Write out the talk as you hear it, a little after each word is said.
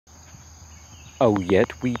Oh,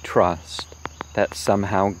 yet we trust that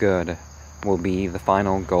somehow good will be the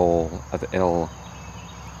final goal of ill.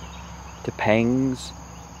 To pangs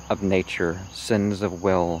of nature, sins of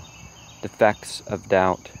will, defects of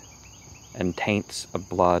doubt, and taints of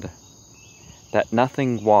blood, that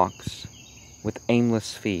nothing walks with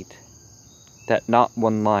aimless feet, that not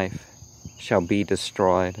one life shall be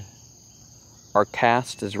destroyed, are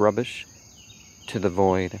cast as rubbish to the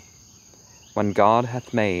void, when God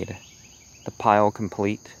hath made the pile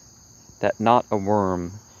complete, that not a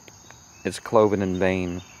worm is cloven in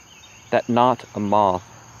vain, that not a moth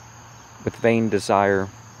with vain desire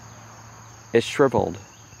is shriveled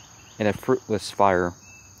in a fruitless fire,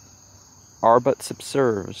 are but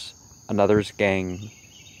subserves another's gang.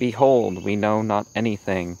 Behold, we know not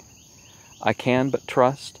anything. I can but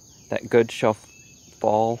trust that good shall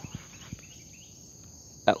fall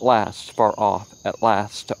at last, far off, at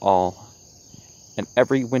last to all. And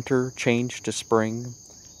every winter change to spring,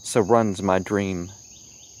 so runs my dream.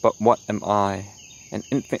 But what am I? An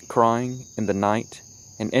infant crying in the night,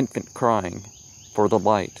 an infant crying for the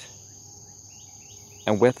light,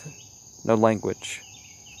 and with no language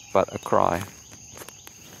but a cry.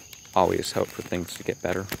 Always hope for things to get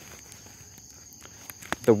better.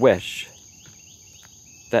 The wish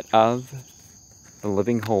that of the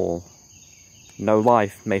living whole no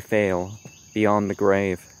life may fail beyond the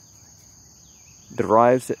grave,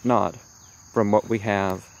 derives it not from what we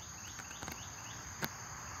have,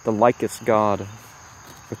 the likest God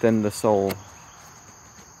within the soul.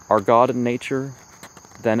 Our God and nature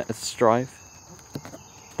then at strife,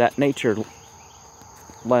 that nature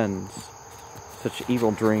lends such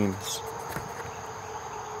evil dreams.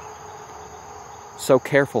 So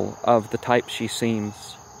careful of the type she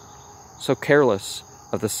seems, so careless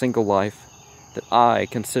of the single life, that I,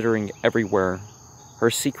 considering everywhere her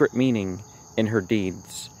secret meaning in her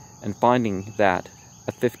deeds, and finding that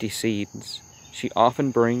of 50 seeds she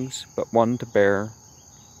often brings but one to bear,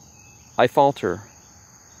 I falter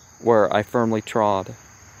where I firmly trod,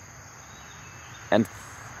 and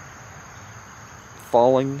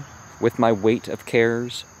falling with my weight of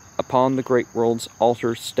cares upon the great world's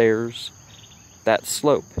altar stairs that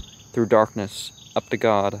slope through darkness up to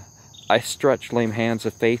God, I stretch lame hands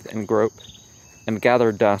of faith and grope, and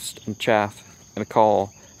gather dust and chaff, and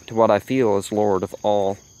call to what I feel is Lord of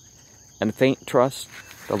all, and faint trust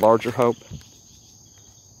the larger hope.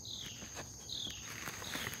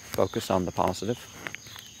 Focus on the positive.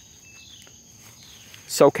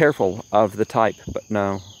 So careful of the type, but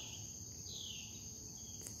no.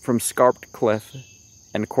 From scarped cliff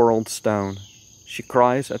and quarreled stone, she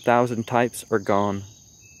cries 1,000 types are gone.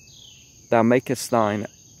 Thou makest thine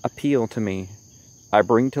appeal to me. I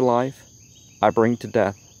bring to life, I bring to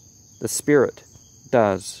death. The spirit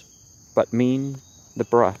does but mean the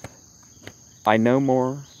breath. I no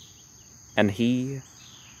more, and he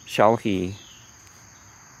shall he.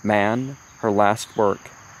 Man, her last work,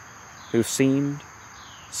 who seemed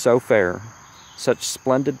so fair, such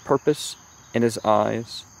splendid purpose in his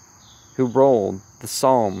eyes, who rolled the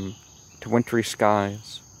psalm to wintry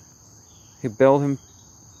skies, who built him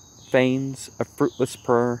fanes of fruitless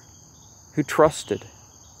prayer, who trusted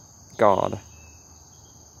God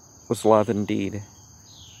was love indeed,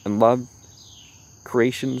 and love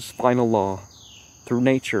creation's final law, through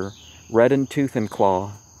nature red in tooth and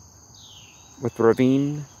claw, with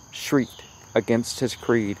ravine shrieked against his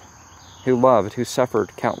creed, who loved, who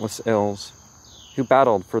suffered countless ills, who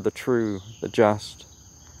battled for the true, the just,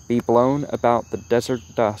 be blown about the desert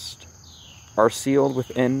dust, are sealed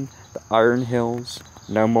within the iron hills,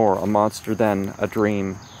 no more a monster than a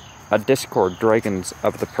dream, a discord dragons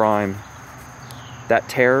of the prime, that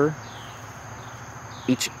tear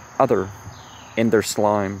each other in their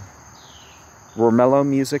slime, were mellow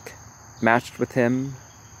music matched with him.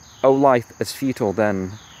 O life as futile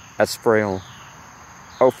then, as frail,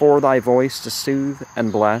 O for thy voice to soothe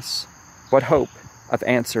and bless, what hope of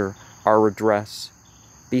answer our redress,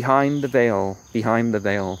 behind the veil, behind the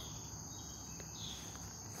veil.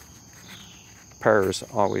 Prayers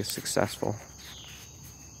always successful,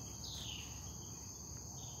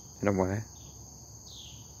 in a way.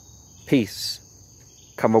 Peace,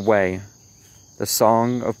 come away. The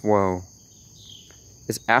song of woe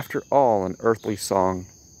is after all an earthly song.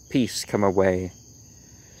 Peace, come away.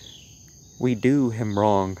 We do him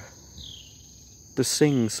wrong to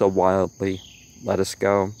sing so wildly. Let us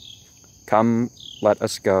go. Come, let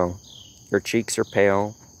us go. Your cheeks are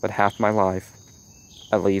pale, but half my life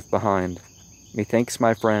I leave behind. Methinks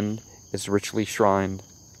my friend is richly shrined,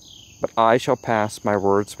 but I shall pass, my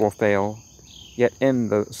words will fail, yet in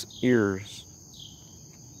those ears,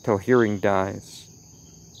 till hearing dies,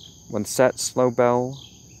 when set slow bell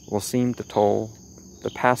will seem to toll the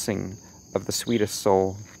passing of the sweetest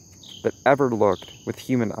soul that ever looked with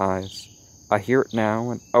human eyes. I hear it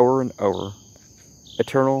now and o'er,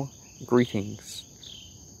 eternal greetings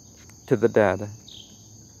to the dead.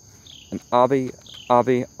 And Ave,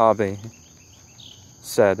 Ave, Ave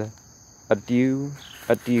said, adieu,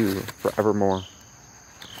 adieu forevermore.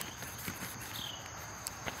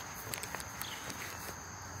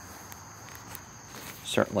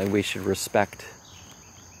 Certainly we should respect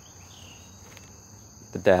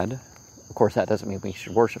the dead. Of course, that doesn't mean we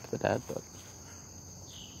should worship the dead, but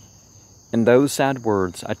in those sad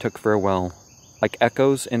words I took farewell, like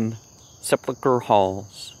echoes in sepulchral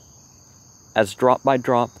halls. As drop by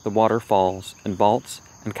drop the water falls, in vaults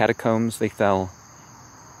and catacombs they fell,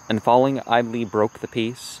 and falling idly broke the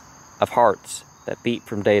peace of hearts that beat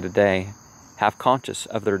from day to day, half conscious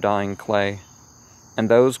of their dying clay. And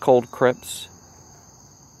those cold crypts,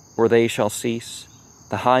 where they shall cease,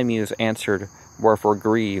 the high muse answered, wherefore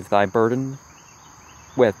grieve thy burden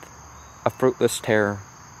with a fruitless tear?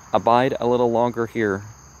 Abide a little longer here,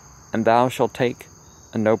 and thou shalt take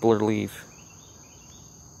a nobler leave.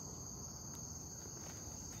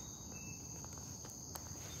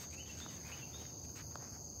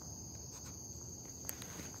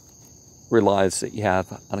 Realize that you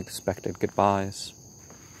have unexpected goodbyes.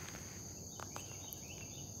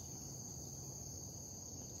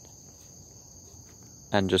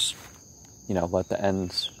 And just, let the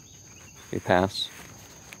ends be past.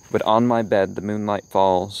 But on my bed the moonlight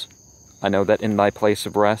falls. I know that in thy place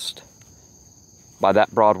of rest, by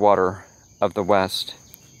that broad water of the west,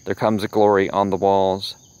 there comes a glory on the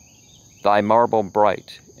walls. Thy marble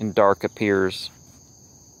bright and dark appears,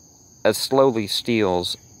 as slowly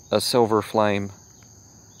steals a silver flame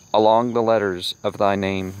along the letters of thy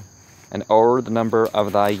name, and o'er the number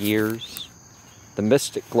of thy years, the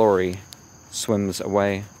mystic glory swims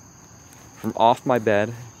away. From off my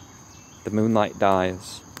bed the moonlight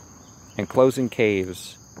dies, and closing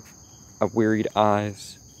caves of wearied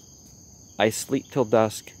eyes, I sleep till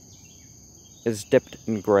dusk is dipped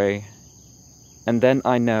in gray, and then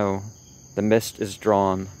I know the mist is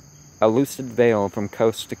drawn, a lucid veil from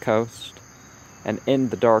coast to coast, and in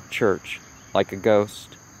the dark church, like a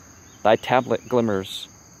ghost, thy tablet glimmers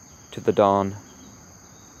to the dawn.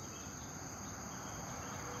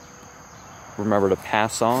 Remember to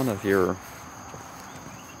pass on of your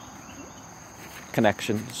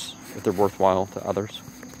connections if they're worthwhile to others.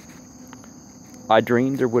 I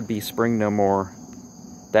dreamed there would be spring no more,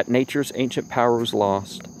 that nature's ancient power was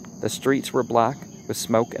lost. The streets were black with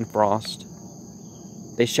smoke and frost.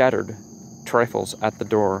 They shattered trifles at the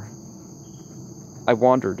door. I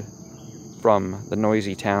wandered from the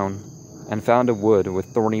noisy town and found a wood with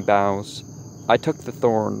thorny boughs. I took the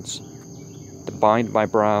thorns to bind my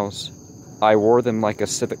brows. I wore them like a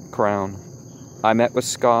civic crown. I met with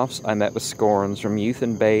scoffs, I met with scorns, from youth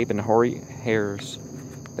and babe and hoary hairs.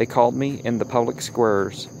 They called me in the public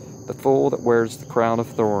squares, the fool that wears the crown of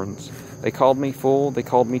thorns. They called me fool, they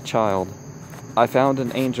called me child. I found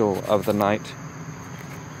an angel of the night.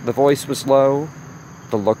 The voice was low,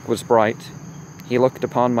 the look was bright. He looked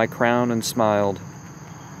upon my crown and smiled.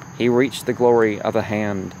 He reached the glory of a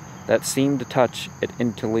hand that seemed to touch it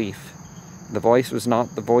into leaf. The voice was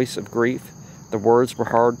not the voice of grief. The words were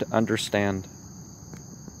hard to understand.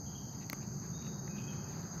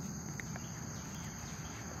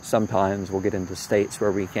 Sometimes we'll get into states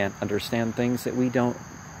where we can't understand things that we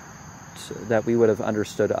would have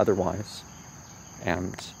understood otherwise.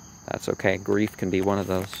 And that's okay. Grief can be one of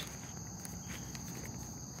those.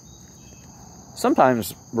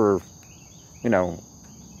 Sometimes we'll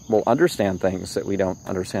understand things that we don't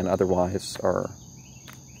understand otherwise, or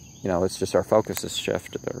it's just our focus is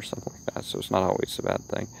shifted or something like that, so it's not always a bad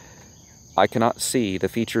thing. I cannot see the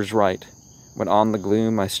features right, when on the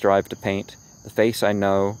gloom I strive to paint. The face I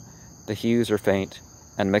know, the hues are faint,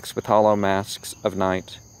 and mixed with hollow masks of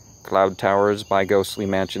night. Cloud towers by ghostly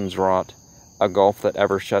mansions wrought, a gulf that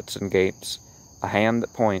ever shuts and gapes, a hand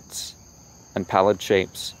that points, and pallid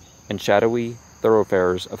shapes, in shadowy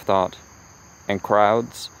thoroughfares of thought, and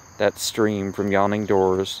crowds that stream from yawning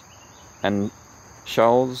doors, and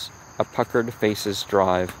shoals of puckered faces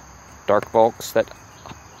drive, dark bulks that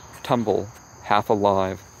tumble half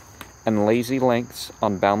alive, and lazy lengths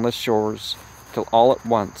on boundless shores, till all at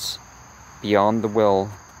once, beyond the will,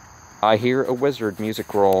 I hear a wizard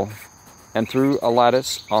music roll, and through a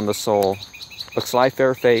lattice on the soul looks thy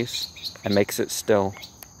fair face and makes it still.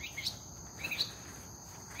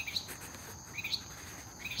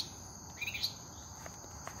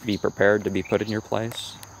 Be prepared to be put in your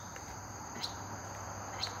place.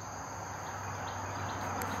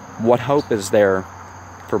 What hope is there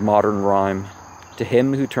for modern rhyme to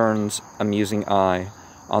him who turns a musing eye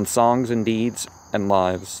on songs and deeds and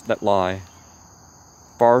lives that lie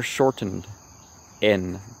far shortened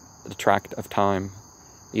in the tract of time?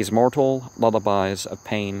 These mortal lullabies of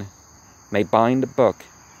pain may bind a book,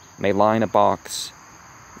 may line a box,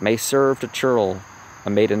 may serve to churl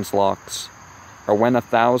a maiden's locks, or when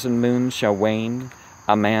 1,000 moons shall wane,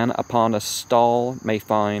 a man upon a stall may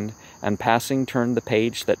find, and passing turn the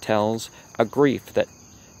page that tells a grief that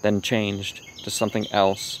then changed to something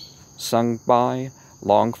else, sung by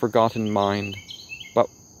long forgotten mind. But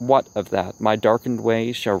what of that? My darkened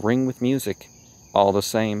way shall ring with music, all the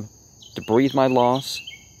same. To breathe my loss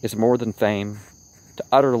is more than fame, to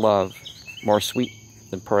utter love more sweet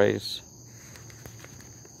than praise.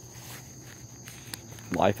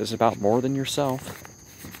 Life is about more than yourself.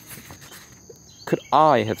 Could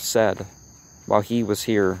I have said, while he was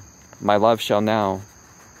here, my love shall now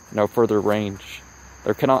no further range,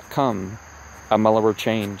 there cannot come a mellower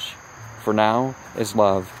change, for now is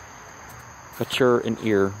love, mature in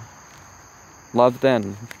ear. Love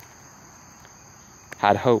then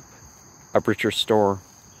had hope of richer store.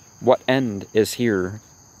 What end is here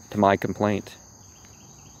to my complaint?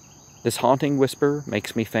 This haunting whisper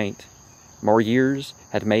makes me faint. More years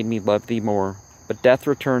had made me love thee more, but death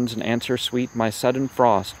returns an answer sweet. My sudden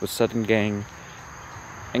frost was sudden gang,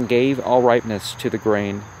 and gave all ripeness to the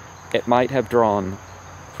grain it might have drawn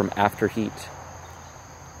from after heat.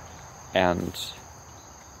 And,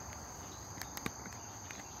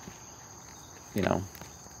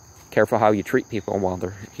 careful how you treat people while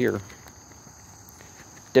they're here.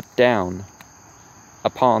 Dip down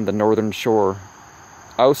upon the northern shore.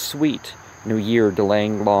 O sweet new year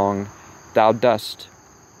delaying long, thou dost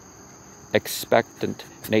expectant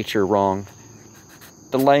nature wrong.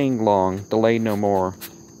 Delaying long, delay no more.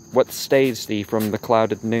 What stays thee from the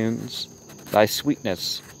clouded noons? Thy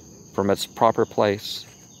sweetness from its proper place.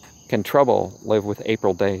 Can trouble live with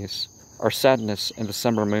April days, or sadness in the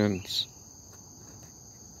summer moons?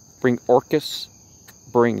 Bring orchis,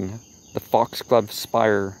 bring the foxglove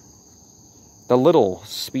spire, the little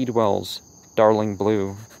speedwell's darling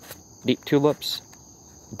blue, deep tulips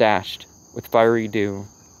dashed with fiery dew,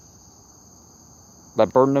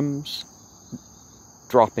 laburnums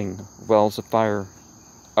dropping wells of fire.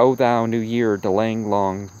 O thou new year delaying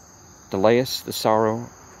long, delayest the sorrow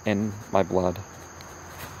in my blood,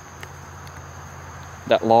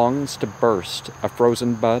 that longs to burst a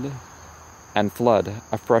frozen bud and flood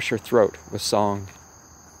a fresher throat with song.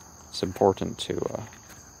 It's important to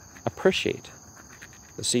appreciate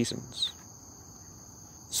the seasons.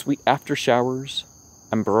 Sweet after showers,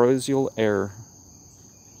 ambrosial air,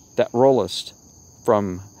 that rollest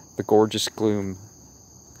from the gorgeous gloom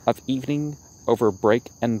of evening over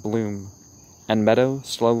brake and bloom, and meadow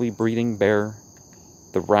slowly breathing bare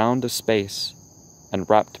the round of space, and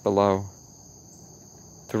wrapped below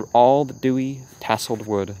through all the dewy tasseled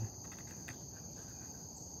wood,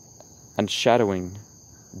 and shadowing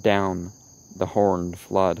down the horned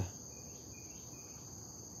flood.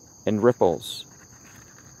 In ripples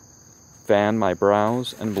fan my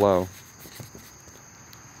brows and blow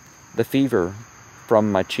the fever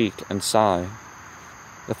from my cheek and sigh,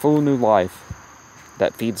 the full new life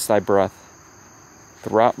that feeds thy breath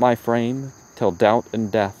throughout my frame till doubt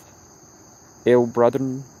and death. Ill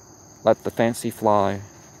brethren, let the fancy fly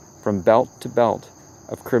from belt to belt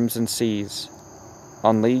of crimson seas,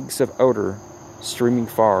 on leagues of odor streaming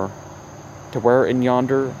far, to where in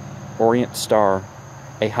yonder orient star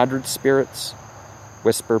 100 spirits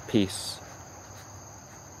whisper peace.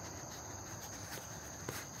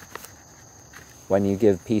 When you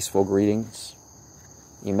give peaceful greetings,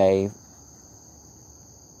 you may,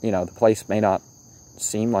 the place may not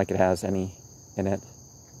seem like it has any in it,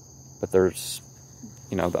 but there's,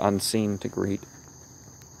 the unseen to greet.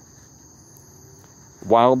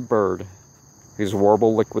 Wild bird, whose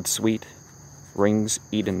warble liquid sweet rings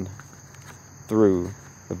Eden through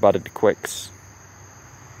the budded quicks.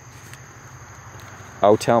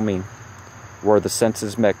 Oh, tell me where the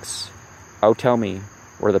senses mix. Oh, tell me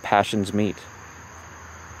where the passions meet.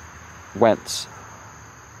 Whence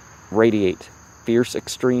radiate fierce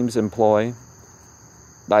extremes employ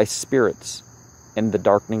thy spirits in the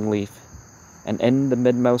darkening leaf, and in the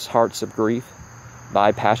midmost hearts of grief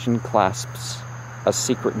thy passion clasps a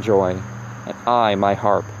secret joy, and I, my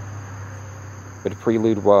harp, would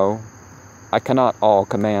prelude woe. I cannot all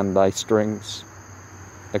command thy strings.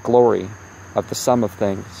 The glory of the sum of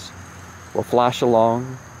things will flash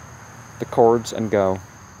along the chords and go.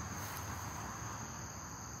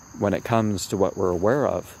 When it comes to what we're aware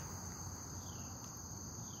of,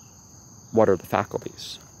 what are the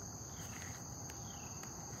faculties?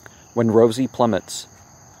 when rosy plummets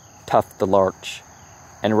tuft the larch,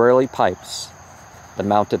 and rarely pipes the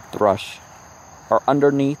mounted thrush, or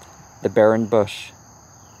underneath the barren bush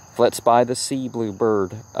flits by the sea-blue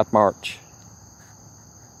bird of March.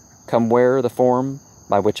 Come wear the form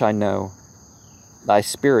by which I know thy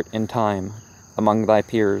spirit in time among thy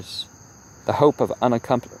peers, the hope of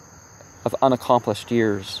unaccomplished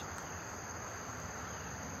years.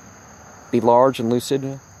 Be large and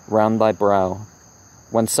lucid round thy brow,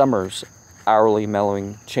 when summer's hourly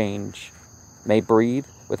mellowing change may breathe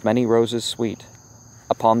with many roses sweet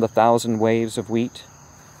upon the thousand waves of wheat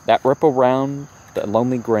that ripple round the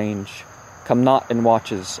lonely grange. Come not in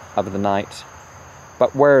watches of the night,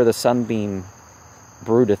 but where the sunbeam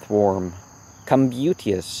broodeth warm. Come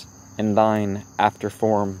beauteous in thine after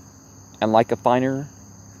form, and like a finer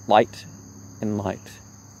light in light.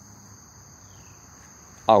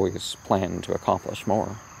 Always plan to accomplish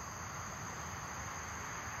more.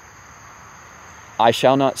 I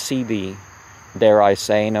shall not see thee, dare I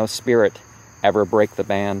say, no spirit ever break the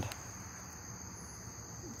band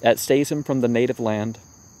that stays him from the native land.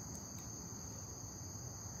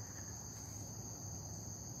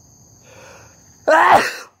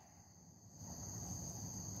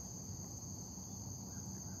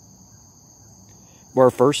 Where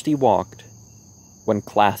first he walked, when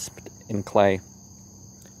clasped in clay,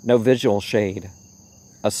 no visual shade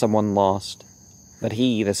of someone lost, but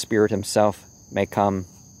he, the spirit himself, may come,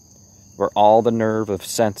 where all the nerve of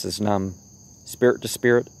sense is numb, spirit to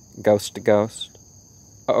spirit, ghost to ghost.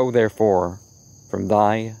 Oh, therefore, from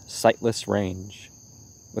thy sightless range,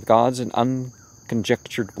 with God's an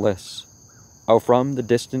unconjectured bliss, oh, from the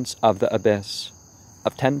distance of the abyss,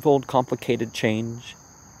 of tenfold complicated change,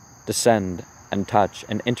 descend and touch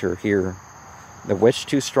and enter here, the wish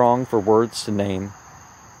too strong for words to name,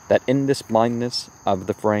 that in this blindness of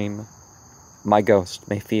the frame, my ghost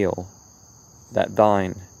may feel that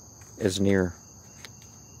thine is near.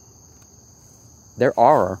 There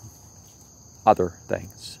are other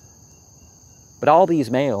things, but all these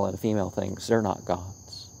male and female things, they're not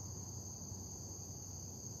gods.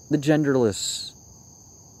 The genderless,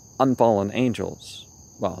 unfallen angels,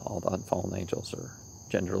 well, all the unfallen angels are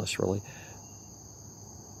genderless, really,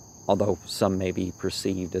 although some may be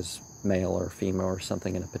perceived as male or female or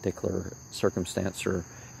something in a particular circumstance or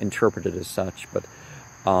interpreted as such, but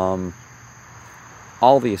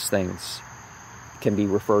all these things can be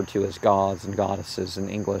referred to as gods and goddesses in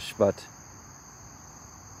English, but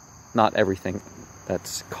not everything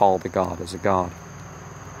that's called a god is a god.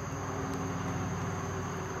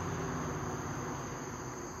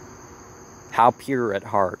 How pure at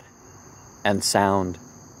heart and sound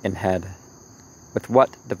in head, with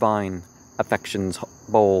what divine affections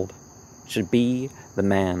bold should be the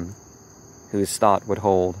man whose thought would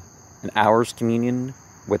hold an hour's communion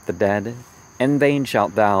with the dead. In vain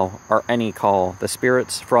shalt thou or any call the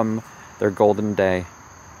spirits from their golden day,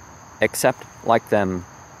 except like them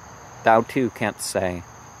thou too canst say,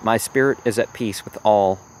 my spirit is at peace with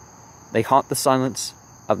all. They haunt the silence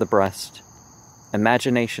of the breast,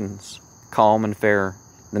 imaginations calm and fair,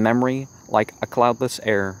 the memory like a cloudless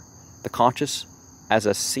air, the conscious as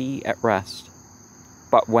a sea at rest.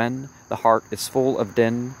 But when the heart is full of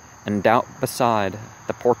din, and doubt beside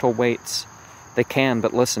the portal waits, they can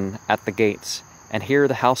but listen at the gates, and hear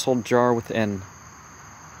the household jar within.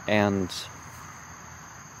 And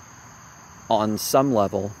on some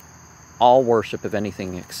level, all worship of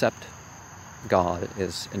anything except God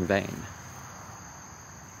is in vain.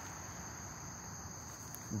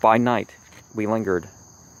 By night we lingered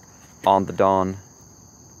on the dawn,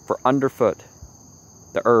 for underfoot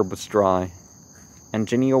the herb was dry, and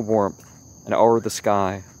genial warmth, and o'er the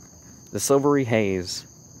sky the silvery haze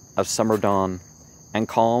of summer dawn, and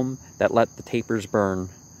calm that let the tapers burn,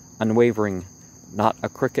 unwavering, not a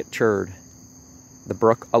cricket chirred, the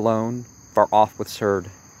brook alone far off was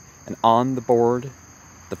heard, and on the board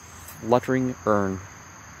the fluttering urn,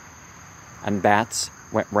 and bats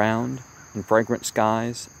went round in fragrant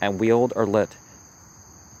skies, and wheeled or lit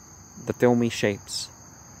the filmy shapes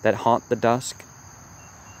that haunt the dusk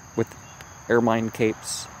with ermine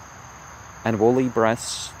capes, and woolly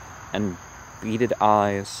breasts, and beaded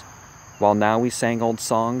eyes, while now we sang old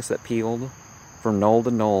songs that pealed from knoll to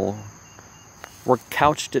knoll, were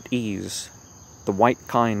couched at ease, the white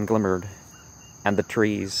kine glimmered, and the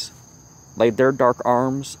trees laid their dark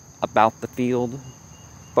arms about the field.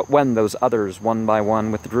 But when those others one by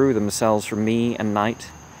one withdrew themselves from me and night,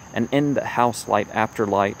 and in the house light after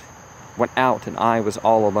light went out, and I was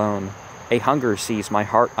all alone, a hunger seized my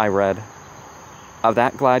heart, I read, of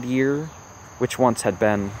that glad year which once had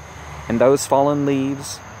been, and those fallen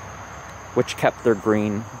leaves which kept their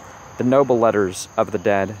green, the noble letters of the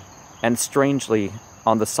dead, and strangely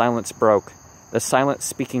on the silence broke, the silence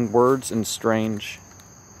speaking words and strange,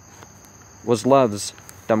 was love's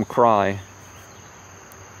dumb cry,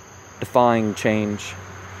 defying change,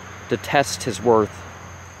 to test his worth,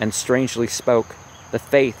 and strangely spoke the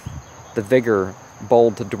faith, the vigor,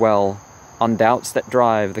 bold to dwell on doubts that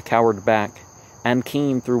drive the coward back, and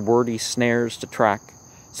keen through wordy snares to track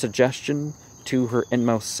suggestion to her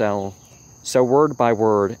inmost cell. So word by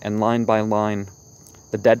word and line by line,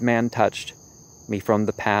 the dead man touched me from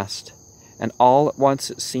the past, and all at once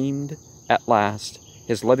it seemed, at last,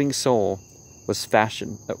 his living soul was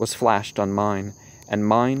flashed on mine, and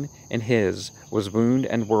mine in his was wound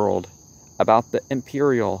and whirled about the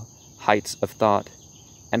imperial heights of thought,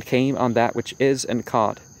 and came on that which is and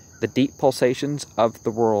caught the deep pulsations of the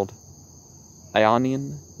world.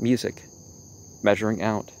 Ionian music, measuring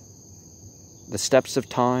out the steps of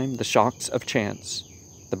time, the shocks of chance,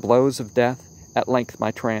 the blows of death. At length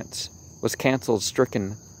my trance was cancelled,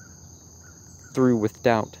 stricken through with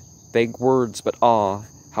doubt, vague words but awe,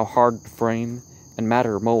 how hard to frame, and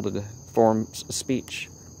matter molded forms of speech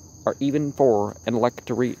are even for intellect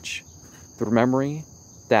to reach through memory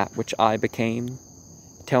that which I became,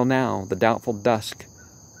 till now the doubtful dusk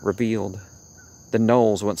revealed the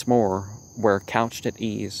knolls once more where couched at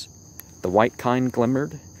ease the white kine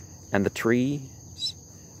glimmered, and the trees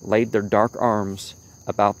laid their dark arms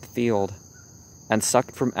about the field, and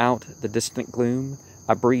sucked from out the distant gloom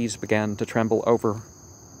a breeze began to tremble over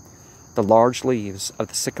the large leaves of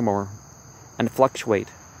the sycamore, and fluctuate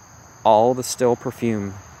all the still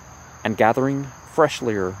perfume, and gathering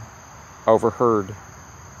freshlier overhead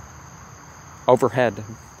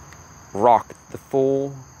rocked the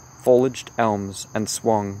full foliaged elms, and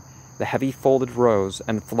swung the heavy folded rose,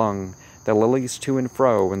 and flung the lilies to and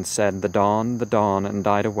fro, and said, the dawn, and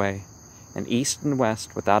died away, and east and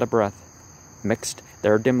west without a breath mixed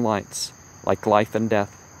their dim lights like life and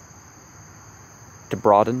death, to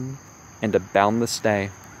broaden into boundless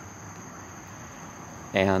day.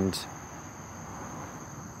 And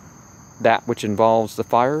that which involves the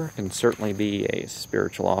fire can certainly be a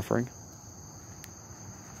spiritual offering.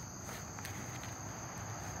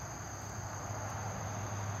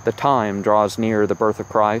 The time draws near the birth of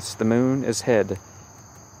Christ, the moon is hid,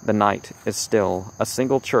 the night is still. A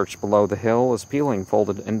single church below the hill is pealing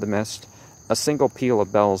folded in the mist, a single peal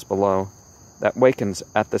of bells below that wakens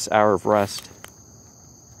at this hour of rest.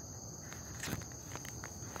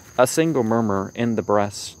 A single murmur in the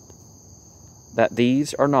breast, that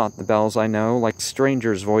these are not the bells I know, like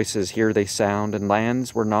strangers' voices here they sound, in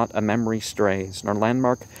lands where not a memory strays, nor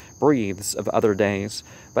landmark breathes of other days,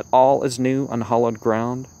 but all is new on hallowed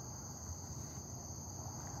ground.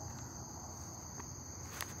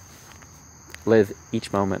 Live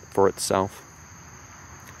each moment for itself.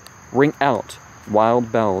 Ring out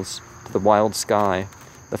wild bells to the wild sky,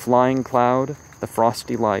 the flying cloud, the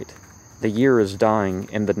frosty light. The year is dying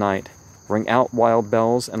in the night. Ring out wild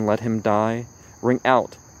bells and let him die. Ring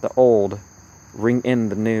out the old, ring in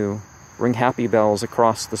the new. Ring happy bells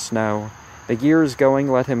across the snow. The year is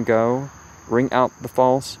going, let him go. Ring out the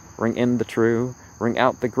false, ring in the true. Ring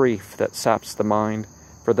out the grief that saps the mind.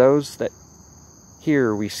 For those that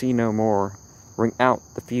here we see no more. Ring out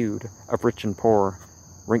the feud of rich and poor.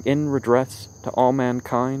 Ring in redress to all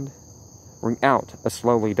mankind. Ring out a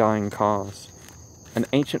slowly dying cause. And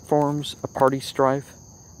ancient forms of party strife.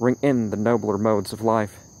 Ring in the nobler modes of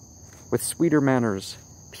life. With sweeter manners,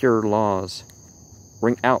 pure laws.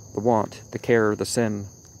 Ring out the want, the care, the sin,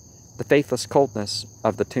 the faithless coldness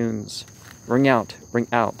of the tunes. Ring out,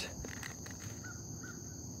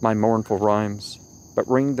 my mournful rhymes, but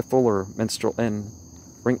ring the fuller minstrel in.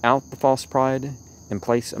 Ring out the false pride in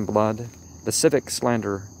place and blood, the civic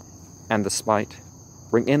slander and the spite.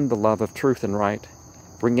 Ring in the love of truth and right.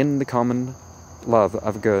 Ring in the common love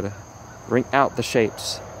of good. Ring out the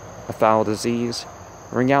shapes of foul disease.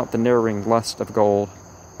 Ring out the narrowing lust of gold.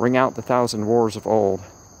 Ring out the 1,000 wars of old.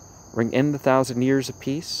 Ring in the 1,000 years of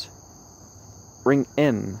peace. Ring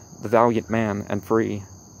in the valiant man and free,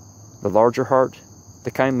 the larger heart,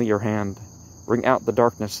 the kindlier hand. Ring out the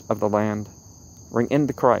darkness of the land. Ring in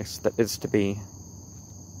the Christ that is to be.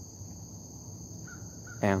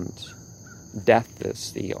 And death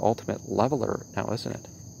is the ultimate leveler now, isn't it?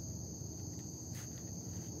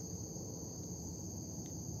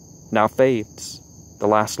 Now fades the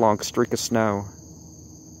last long streak of snow.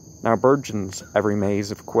 Now burgeons every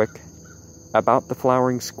maze of quick, about the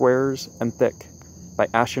flowering squares and thick, by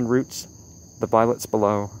ashen roots, the violets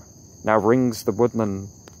below. Now rings the woodland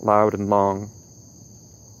loud and long.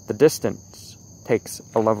 The distance takes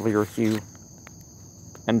a lovelier hue,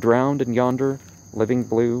 and drowned in yonder living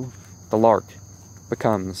blue, The lark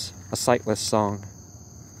becomes a sightless song.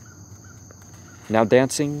 Now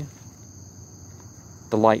dancing,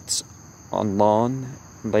 the lights on lawn,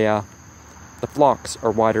 Leah, the flocks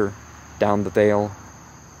are wider down the vale,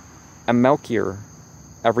 and milkier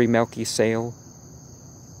every milky sail.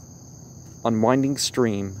 On winding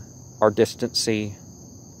stream, our distant sea,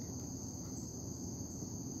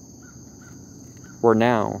 where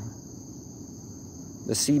now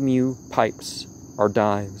the sea mew pipes our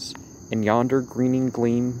dives in yonder greening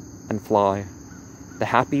gleam and fly, the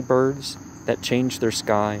happy birds that change their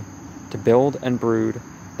sky to build and brood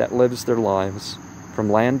that lives their lives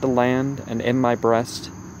from land to land, and in my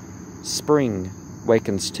breast spring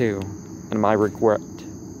wakens too, and my regret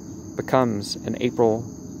becomes an April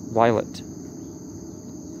violet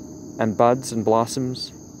and buds and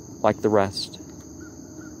blossoms like the rest.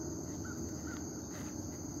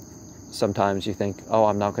 Sometimes you think, oh,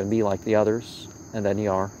 I'm not going to be like the others, and then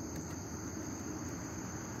you are.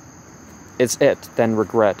 Is it then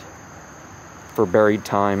regret for buried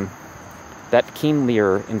time that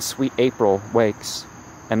keenlier in sweet April wakes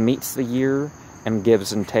and meets the year and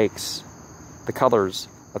gives and takes the colors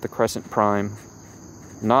of the crescent prime?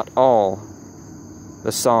 Not all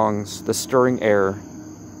the songs, the stirring air,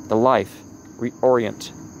 the life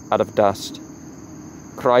reorient out of dust,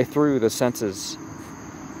 cry through the senses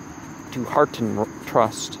to hearten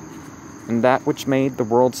trust in that which made the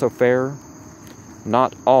world so fair.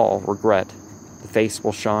 Not all regret the face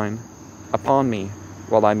will shine upon me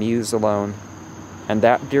while I muse alone, and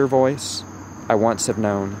that dear voice I once have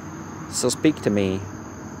known still speak to me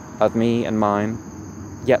of me and mine,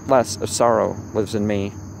 yet less of sorrow lives in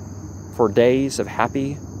me, for days of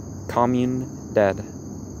happy commune dead,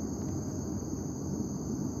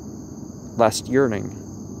 lest yearning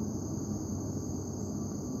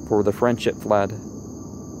for the friendship fled,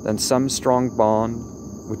 than some strong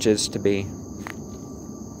bond which is to be.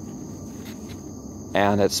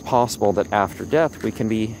 And it's possible that after death we can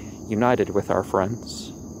be united with our friends.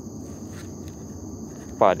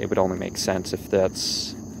 But it would only make sense if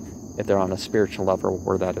they're on a spiritual level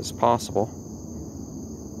where that is possible.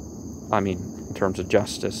 I mean, in terms of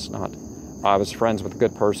justice, not I was friends with a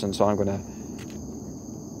good person, so I'm gonna.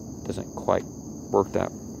 Doesn't quite work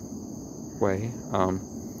that way.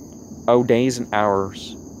 Oh, days and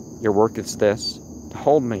hours, your work is this, to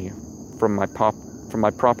hold me from my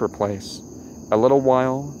proper place, a little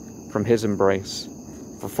while from his embrace,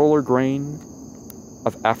 for fuller grain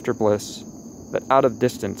of after bliss, that out of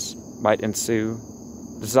distance might ensue,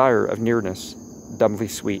 desire of nearness doubly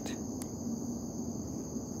sweet,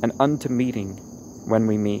 and unto meeting, when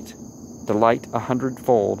we meet, delight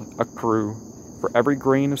 100-fold accrue, for every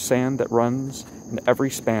grain of sand that runs, and every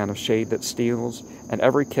span of shade that steals, and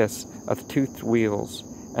every kiss of toothed wheels,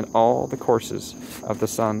 and all the courses of the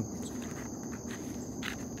sun.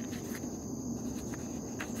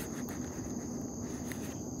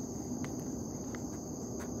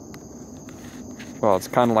 Well, it's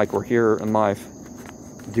kind of like we're here in life,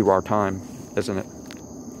 do our time, isn't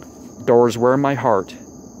it? Doors where my heart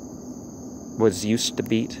was used to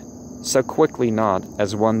beat, so quickly not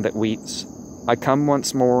as one that weeps. I come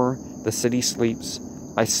once more, the city sleeps,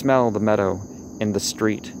 I smell the meadow in the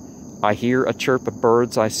street. I hear a chirp of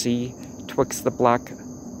birds I see, twixt the black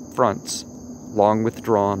fronts, long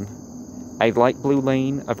withdrawn, a light blue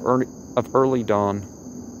lane of early dawn,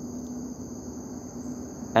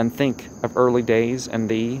 and think of early days and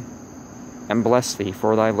thee, and bless thee,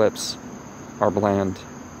 for thy lips are bland,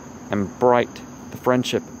 and bright the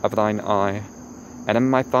friendship of thine eye, and in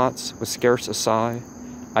my thoughts with scarce a sigh,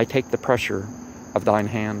 I take the pressure of thine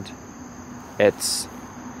hand. It's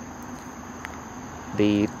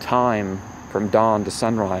the time from dawn to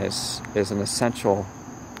sunrise is an essential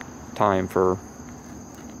time for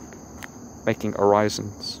making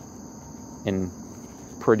orisons in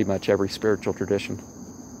pretty much every spiritual tradition.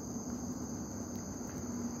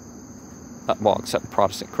 Well, except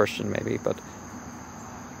Protestant Christian maybe, but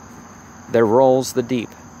there rolls the deep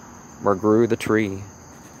where grew the tree.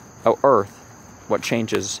 O earth, what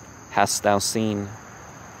changes hast thou seen?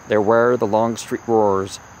 There where the long street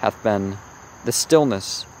roars hath been the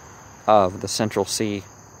stillness of the central sea.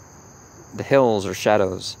 The hills are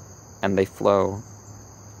shadows, and they flow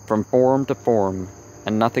from form to form,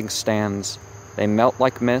 and nothing stands. They melt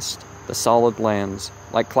like mist, the solid lands,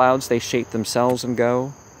 like clouds they shape themselves and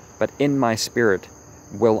go. But in my spirit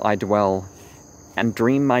will I dwell, and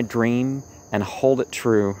dream my dream, and hold it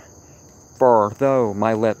true. For though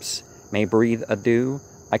my lips may breathe adieu,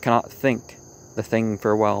 I cannot think the thing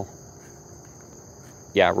farewell.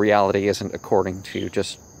 Yeah, reality isn't according to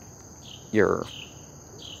just your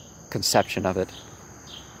conception of it.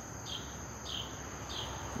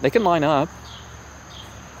 They can line up.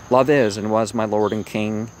 Love is and was my Lord and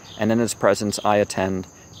King, and in his presence I attend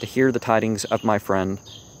to hear the tidings of my friend,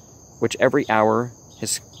 which every hour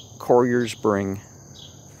his couriers bring.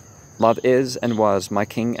 Love is and was my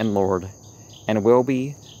King and Lord, and will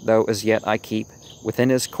be, though as yet I keep within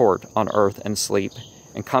his court on earth and sleep,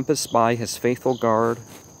 encompassed by his faithful guard,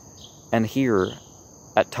 and here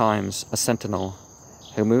at times a sentinel,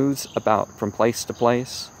 who moves about from place to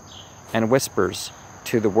place, and whispers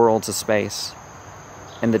to the worlds of space,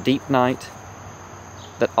 in the deep night,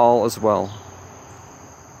 that all is well.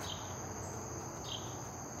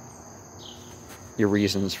 Your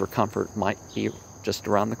reasons for comfort might be just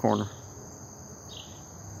around the corner.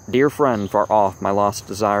 Dear friend, far off, my lost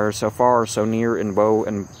desire, so far, so near in woe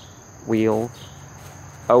and weal.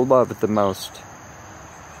 O love the most,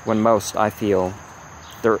 when most I feel.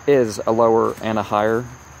 There is a lower and a higher,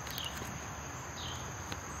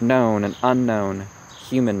 known and unknown,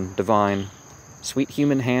 human, divine, sweet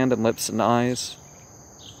human hand and lips and eyes,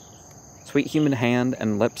 sweet human hand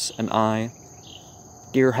and lips and eye,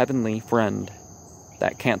 dear heavenly friend,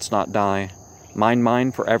 that canst not die,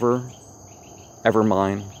 mine forever, ever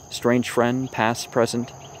mine, strange friend, past,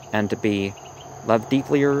 present, and to be, love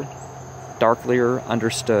deeplier, darklier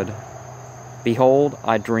understood. Behold,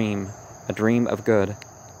 I dream, a dream of good,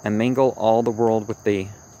 and mingle all the world with thee.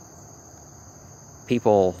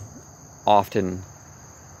 People often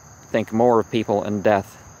think more of people in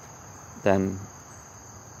death than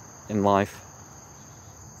in life.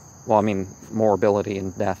 Well, I mean, more ability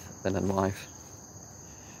in death than in life.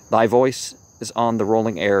 Thy voice is on the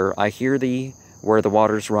rolling air. I hear thee where the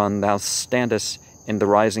waters run. Thou standest in the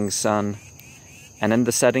rising sun, and in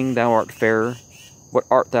the setting thou art fair. What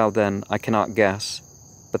art thou then? I cannot guess.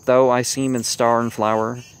 But though I seem in star and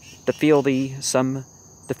flower, to feel thee some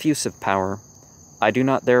diffusive power, I do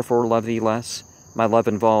not therefore love thee less. My love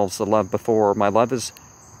involves the love before. My love is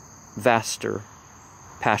vaster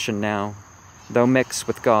passion now. Though mixed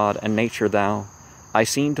with God and nature thou, I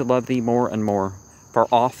seem to love thee more and more. Far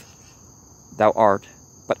off thou art,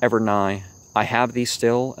 but ever nigh. I have thee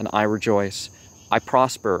still, and I rejoice. I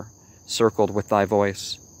prosper, circled with thy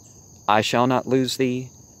voice. I shall not lose thee,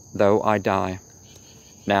 though I die.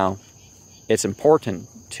 Now, it's important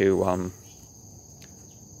to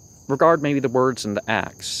regard maybe the words and the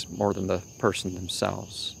acts more than the person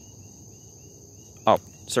themselves. Oh,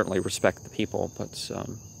 certainly respect the people, but